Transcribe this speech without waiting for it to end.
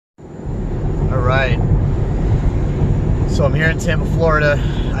So I'm here in Tampa, Florida.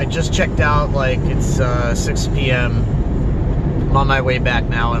 I just checked out, like, it's 6 p.m. I'm on my way back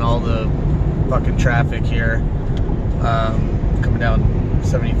now in all the fucking traffic here. Coming down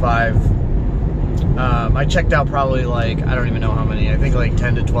 75. I checked out probably, like, I don't even know how many. I think like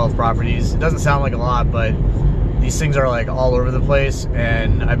 10 to 12 properties. It doesn't sound like a lot, but these things are like all over the place,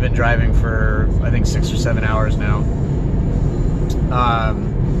 and I've been driving for, I think, 6 or 7 hours now.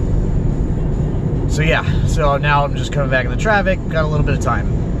 So yeah, so now I'm just coming back in the traffic, got a little bit of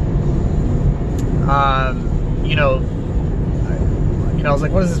time. You know, I was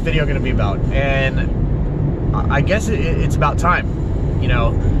like, what is this video going to be about? And I guess it's about time, you know,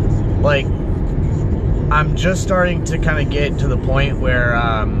 like, I'm just starting to kind of get to the point where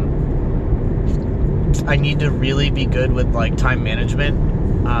I need to really be good with, like, time management.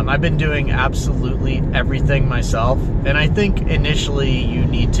 I've been doing absolutely everything myself, and I think initially you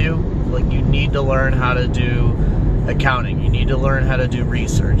need to. Like, you need to learn how to do accounting. You need to learn how to do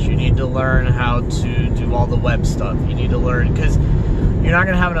research. You need to learn how to do all the web stuff. You need to learn, because you're not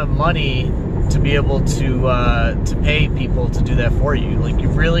going to have enough money to be able to pay people to do that for you. Like,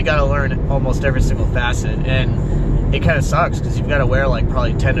 you've really got to learn almost every single facet, and it kind of sucks because you've got to wear, like,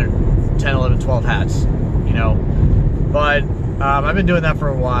 probably 10, 11, 12 hats, you know. But I've been doing that for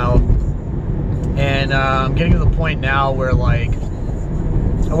a while, and I'm getting to the point now where, like,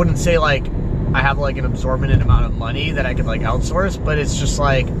 I wouldn't say, like, I have, like, an exorbitant amount of money that I could, like, outsource, but it's just,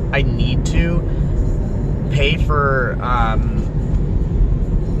 like, I need to pay for,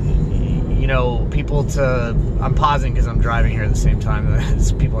 you know, people to, I'm pausing because I'm driving here at the same time.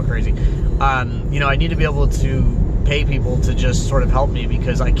 People are crazy. You know, I need to be able to pay people to just sort of help me,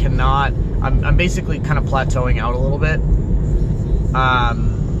 because I cannot, I'm basically kind of plateauing out a little bit.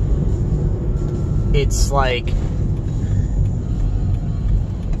 It's like,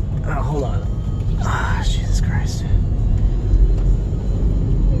 oh, hold on. Ah, Jesus Christ.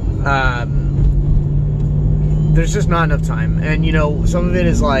 There's just not enough time. And, you know, some of it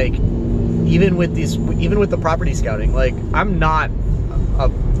is like, even with the property scouting, like, I'm not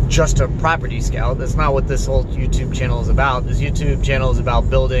just a property scout. That's not what this whole YouTube channel is about. This YouTube channel is about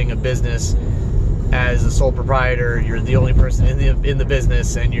building a business as a sole proprietor. You're the only person in the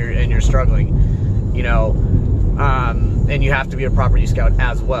business, and you're struggling, you know, and you have to be a property scout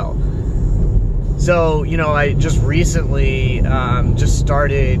as well. So, you know, I just recently just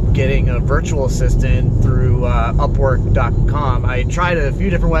started getting a virtual assistant through Upwork.com. I tried a few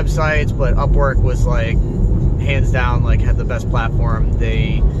different websites, but Upwork was, like, hands down, like, had the best platform.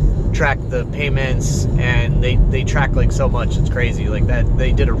 They track the payments, and they track, like, so much, it's crazy. Like, that,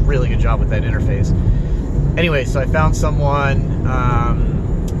 they did a really good job with that interface. Anyway, so I found someone,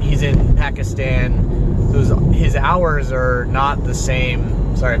 he's in Pakistan. His hours are not the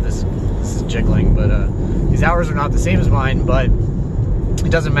same. Sorry if this is jiggling, but his hours are not the same as mine, but it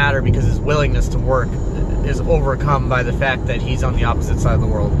doesn't matter, because his willingness to work is overcome by the fact that he's on the opposite side of the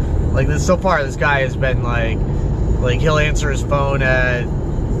world. Like, this, so far, this guy has been like he'll answer his phone at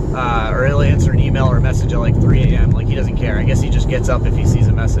or he'll answer an email or a message at like 3 a.m. Like, he doesn't care. I guess he just gets up if he sees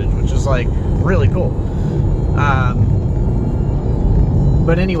a message, which is, like, really cool.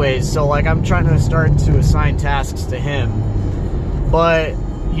 But anyways, so, like, I'm trying to start to assign tasks to him, but,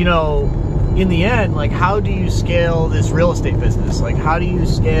 you know, in the end, like, how do you scale this real estate business? Like, how do you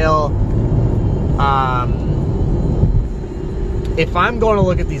scale, if I'm going to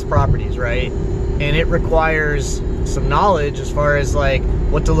look at these properties, right, and it requires some knowledge as far as, like,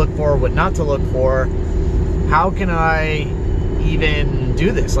 what to look for, what not to look for, how can I even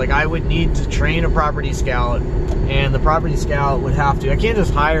do this? Like, I would need to train a property scout, and the property scout would have to, I can't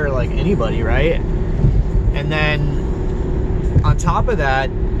just hire, like, anybody, right? And then on top of that,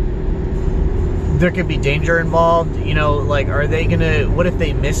 there could be danger involved, you know, like, are they gonna, what if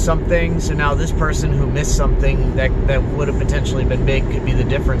they miss something? So now this person who missed something that would have potentially been big could be the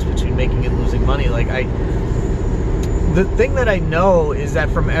difference between making and losing money. Like, the thing that I know is that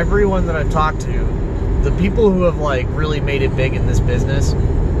from everyone that I've talked to, the people who have, like, really made it big in this business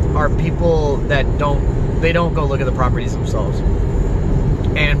are people that don't go look at the properties themselves.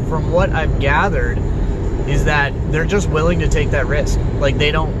 And from what I've gathered is that they're just willing to take that risk. Like,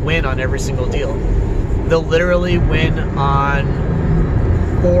 they don't win on every single deal. They'll literally win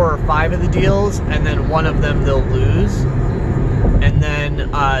on 4 or 5 of the deals, and then one of them they'll lose, and then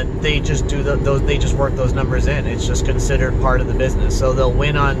they just do they just work those numbers in. It's just considered part of the business. So they'll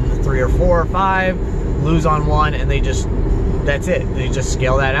win on 3 or 4 or 5, lose on 1, and that's it. They just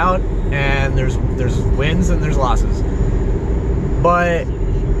scale that out, and there's wins and there's losses. But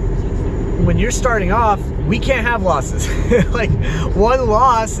when you're starting off, we can't have losses. Like, one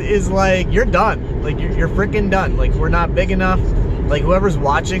loss is like, you're done. Like, you're freaking done. Like, we're not big enough. Like, whoever's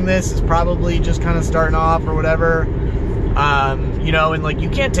watching this is probably just kind of starting off or whatever. You know, and like, you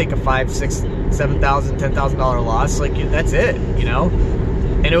can't take a $5,000, $6,000, $7,000, $10,000 loss. Like, that's it, you know?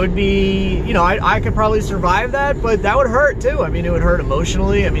 And it would be, you know, I could probably survive that, but that would hurt too. I mean, it would hurt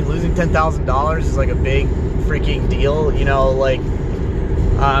emotionally. I mean, losing $10,000 is like a big freaking deal, you know, like,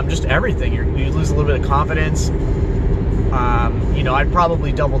 just everything. You lose a little bit of confidence. You know, I'd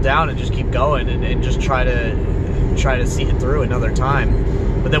probably double down and just keep going and just try to see it through another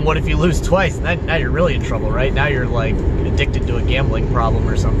time. But then what if you lose twice? Now you're really in trouble, right? Now you're like addicted to a gambling problem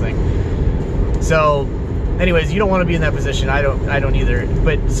or something. So anyways, you don't want to be in that position. I don't either.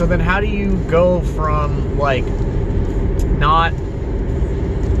 But so then how do you go from like not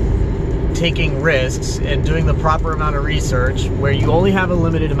taking risks and doing the proper amount of research where you only have a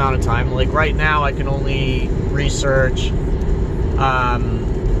limited amount of time? Like right now I can only research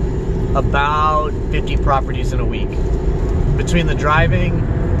about 50 properties in a week. Between the driving,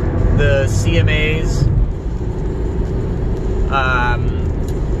 the CMAs,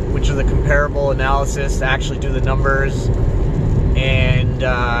 which are the comparable analysis to actually do the numbers, and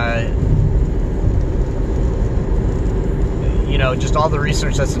you know, just all the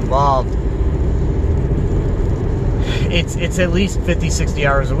research that's involved, it's at least 50-60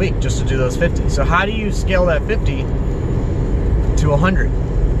 hours a week just to do those 50. So how do you scale that 50 to 100?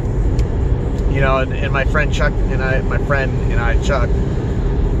 You know, and my friend Chuck and I, Chuck,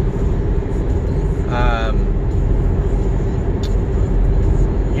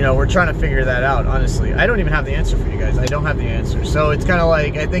 you know, we're trying to figure that out, honestly. I don't even have the answer for you guys. I don't have the answer. So it's kind of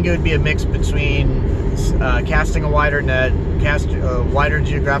like, I think it would be a mix between casting a wider net, cast a wider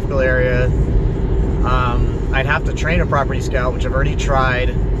geographical area. I'd have to train a property scout, which I've already tried.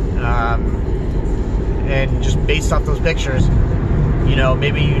 And just based off those pictures, you know,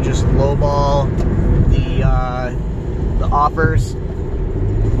 maybe you just lowball the offers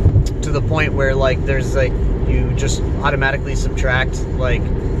to the point where like there's like, you just automatically subtract like,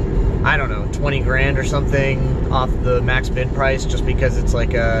 I don't know, 20 grand or something off the max bid price just because it's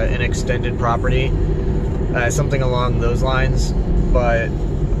like an extended property, something along those lines. But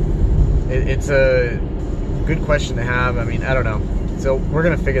it's a good question to have. I mean, I don't know. So we're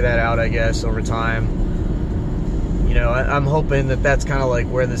gonna figure that out, I guess, over time. You know, I'm hoping that that's kind of like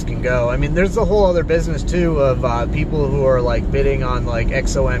where this can go. I mean, there's a whole other business too of people who are like bidding on like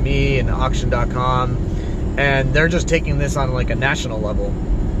XOME and auction.com, and they're just taking this on like a national level.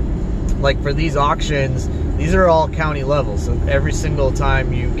 Like for these auctions, these are all county level. So every single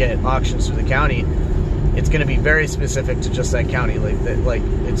time you get auctions through the county, it's going to be very specific to just that county. Like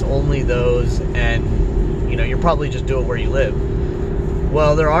it's only those, and you know, you're probably just do it where you live.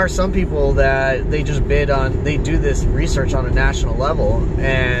 Well, there are some people that they just bid on, they do this research on a national level,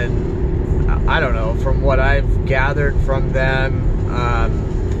 and I don't know, from what I've gathered from them,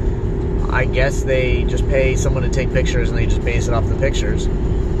 I guess they just pay someone to take pictures and they just base it off the pictures.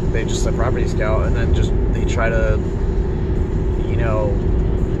 They just a property scout, and then just they try to, you know,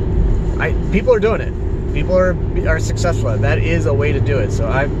 people are doing it. People are successful at it. That is a way to do it. So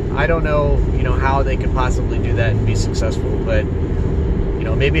I don't know, you know, how they could possibly do that and be successful, but you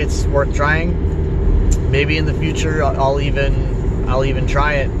know, maybe it's worth trying. Maybe in the future I'll even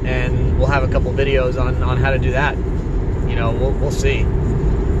try it, and we'll have a couple videos on how to do that. You know, we'll see.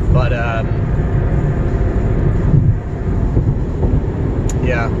 But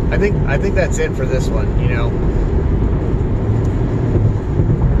yeah, I think that's it for this one, you know.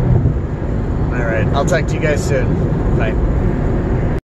 All right, I'll talk to you guys soon. Bye.